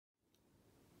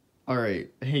All right,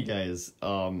 hey guys.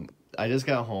 I just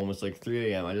got home. It's like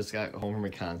 3 a.m. I just got home from a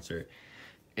concert.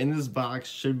 In this box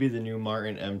should be the new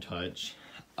Martin M Touch.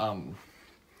 On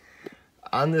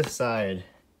this side,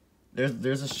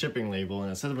 there's a shipping label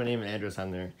and it says my name and address on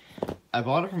there. I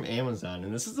bought it from Amazon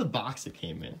and this is the box it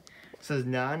came in. It says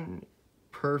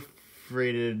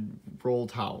non-perforated roll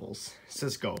towels.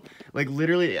 Cisco. Like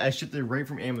literally, I shipped it right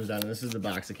from Amazon and this is the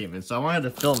box it came in. So I wanted to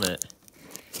film it.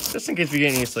 Just in case we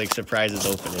get any like surprises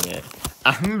opening it.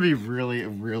 I'm gonna be really,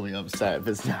 really upset if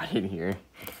it's not in here.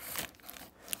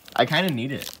 I kind of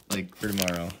need it, like, for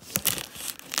tomorrow.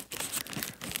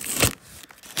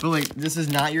 But like, this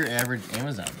is not your average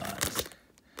Amazon box.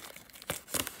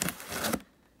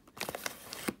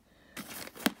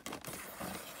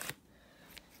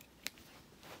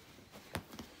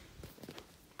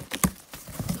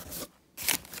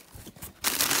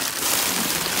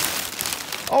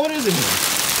 Oh, it is in here.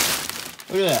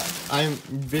 Look at that. I'm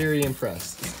very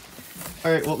impressed.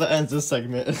 Alright, well, that ends this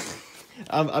segment.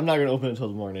 I'm not going to open it until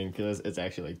the morning because it's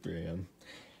actually like 3 a.m.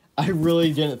 I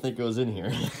really didn't think it was in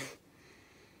here.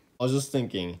 I was just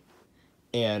thinking,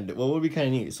 and what would be kind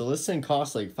of neat? So this thing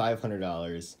costs like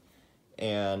 $500,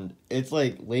 and it's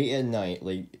like late at night,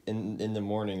 like in the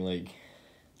morning, like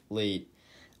late.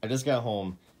 I just got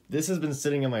home. This has been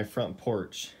sitting on my front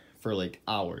porch for like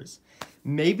hours.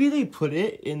 Maybe they put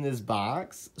it in this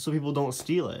box so people don't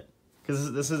steal it.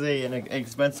 Because this is an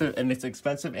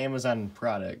expensive Amazon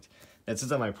product that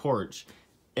sits on my porch.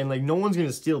 And like no one's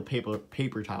gonna steal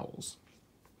paper towels.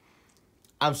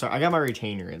 I'm sorry, I got my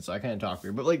retainer in, so I can't talk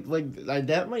weird. But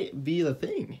that might be the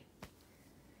thing.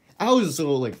 I was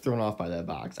so like thrown off by that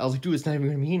box. I was like, dude, it's not even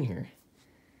gonna be in here.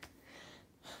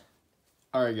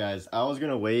 Alright guys, I was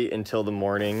gonna wait until the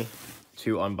morning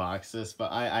to unbox this,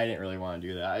 but I didn't really want to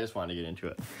do that. I just wanted to get into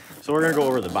it. So we're gonna go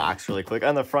over the box really quick.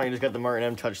 On the front, you just got the Martin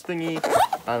M Touch thingy.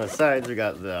 On the sides, we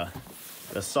got the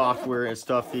software and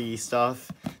stuff.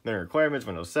 Minimum requirements: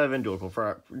 Windows 7, dual core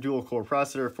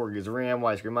processor, 4 gigs of RAM,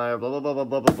 widescreen monitor, blah blah blah blah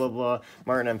blah blah blah blah.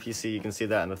 Martin MPC, you can see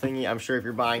that in the thingy. I'm sure if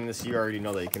you're buying this, you already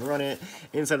know that you can run it.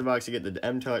 Inside the box, you get the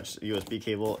M Touch USB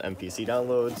cable, MPC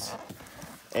downloads,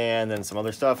 and then some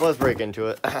other stuff. Let's break into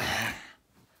it.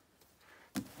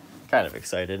 Kind of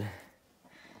excited.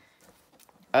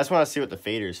 I just want to see what the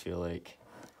faders feel like.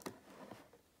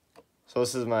 So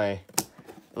this is my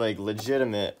like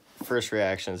legitimate first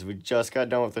reactions. We just got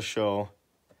done with the show.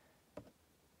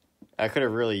 I could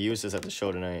have really used this at the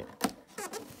show tonight.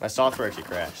 My software actually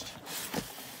crashed.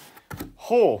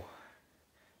 Oh,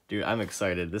 dude, I'm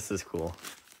excited. This is cool.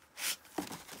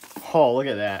 Oh, look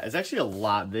at that. It's actually a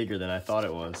lot bigger than I thought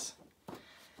it was.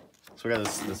 So we got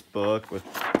this book with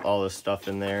all this stuff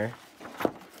in there.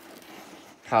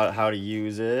 How to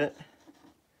use it.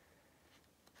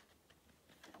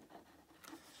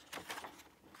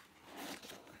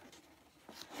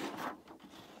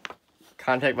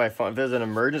 Contact by phone. If there's an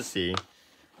emergency,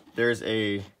 there's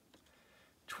a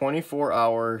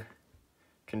 24-hour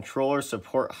controller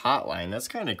support hotline. That's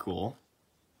kind of cool.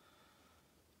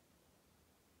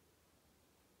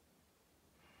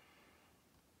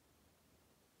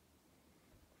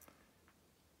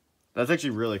 That's actually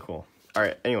really cool. All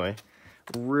right, anyway,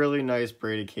 really nice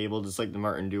braided cable, just like the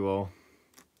Martin Duo.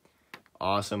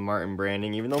 Awesome Martin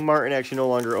branding. Even though Martin actually no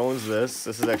longer owns this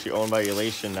is actually owned by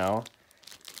Elation now.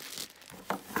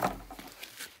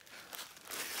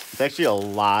 It's actually a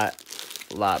lot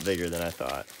bigger than I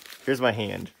thought. Here's my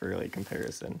hand for like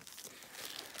comparison.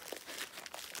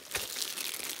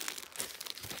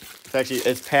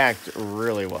 It's packed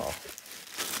really well.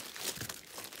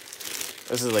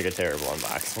 This is like a terrible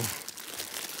unboxing.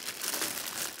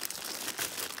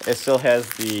 It still has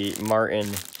the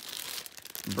Martin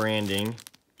branding,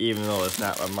 even though it's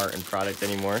not a Martin product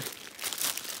anymore.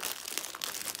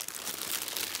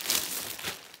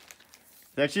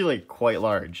 It's actually like quite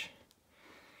large.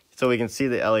 So we can see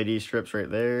the LED strips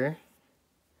right there.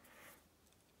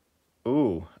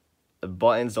 Ooh, the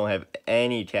buttons don't have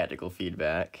any tactical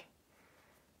feedback.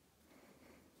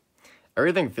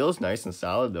 Everything feels nice and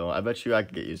solid though. I bet you I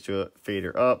could get used to it.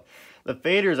 Fader up. The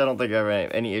faders, I don't think I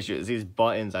have any issues. These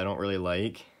buttons I don't really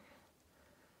like.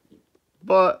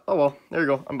 But, oh well, there you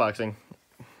go, unboxing.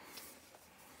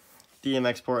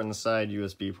 DMX port on the side,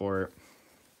 USB port.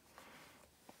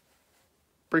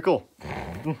 Pretty cool.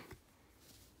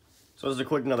 So this is a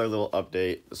quick another little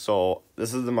update. So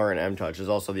this is the Martin M Touch. There's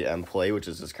also the M Play, which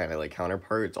is this kind of like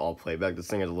counterpart. It's all playback. This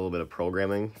thing has a little bit of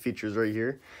programming features right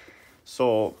here.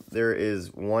 So there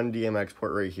is one DMX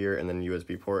port right here and then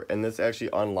USB port. And this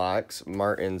actually unlocks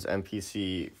Martin's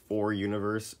MPC 4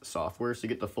 Universe software. So you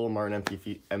get the full Martin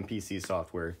MPC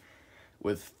software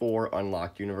with 4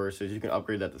 unlocked universes. You can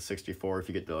upgrade that to 64 if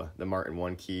you get the Martin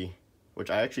 1 key, which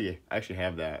I actually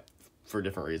have that for a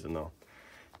different reason though.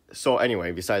 So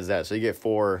anyway, besides that, so you get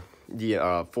 4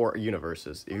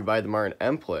 universes. If you buy the Martin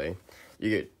M play, you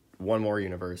get 1 more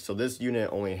universe. So this unit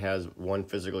only has 1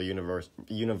 physical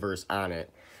universe on it.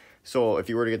 So if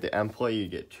you were to get the M play, you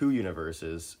get 2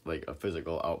 universes, like a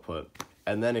physical output.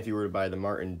 And then if you were to buy the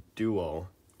Martin Duo,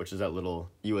 which is that little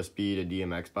USB to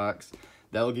DMX box,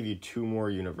 that'll give you 2 more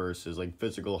universes, like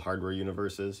physical hardware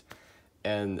universes.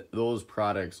 And those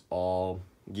products all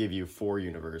give you 4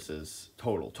 universes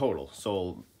total.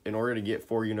 So in order to get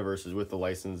 4 universes with the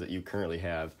license that you currently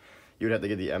have, you would have to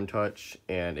get the M-Touch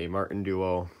and a Martin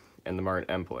Duo and the Martin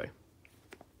M-Play.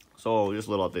 So just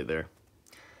a little update there.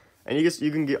 And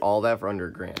you can get all that for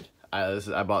under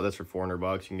 $1,000. I bought this for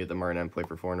 $400. You can get the Martin M-Play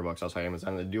for $400 outside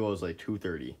Amazon. The Duo is like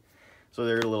 $230. So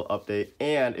there's a little update.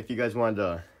 And if you guys wanted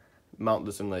to mount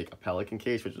this in like a Pelican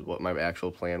case, which is what my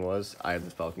actual plan was, I have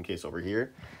this Pelican case over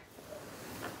here.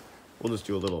 We'll just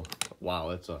do a little,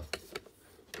 wow, it's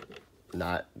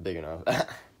not big enough.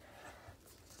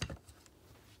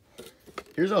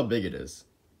 Here's how big it is.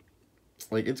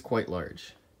 Like, it's quite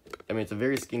large. I mean, it's a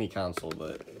very skinny console,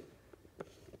 but...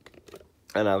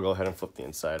 And I'll go ahead and flip the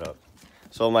inside up.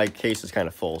 So my case is kind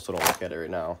of full, so don't look at it right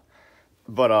now.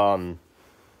 But,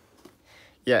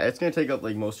 yeah, it's going to take up,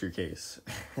 like, most of your case.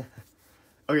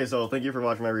 Okay, so thank you for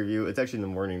watching my review. It's actually in the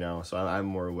morning now, so I'm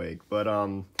more awake. But,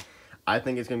 I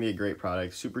think it's going to be a great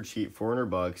product. Super cheap,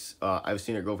 $400. I've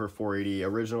seen it go for $480.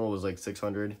 Original was like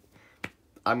 $600.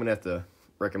 I'm going to have to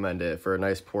recommend it for a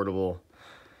nice portable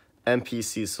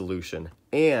MPC solution.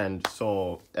 And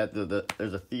so at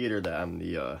there's a theater that I'm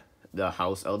the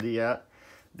house LD at.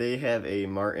 They have a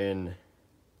Martin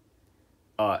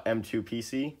M2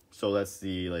 PC. So that's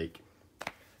the like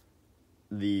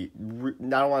I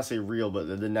don't want to say real,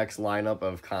 but the next lineup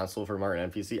of console for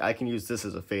Martin MPC. I can use this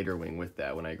as a fader wing with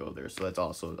that when I go there, so that's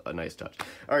also a nice touch.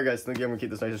 Alright guys, thank you. I'm going to keep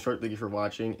this nice and short. Thank you for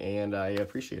watching, and I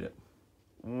appreciate it.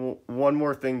 One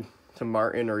more thing to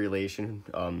Martin or Elation,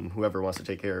 whoever wants to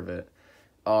take care of it.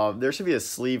 There should be a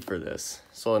sleeve for this.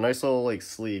 So a nice little like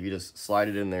sleeve, you just slide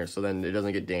it in there so then it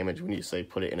doesn't get damaged when you say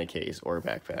put it in a case or a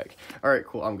backpack. Alright,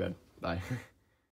 cool, I'm good. Bye.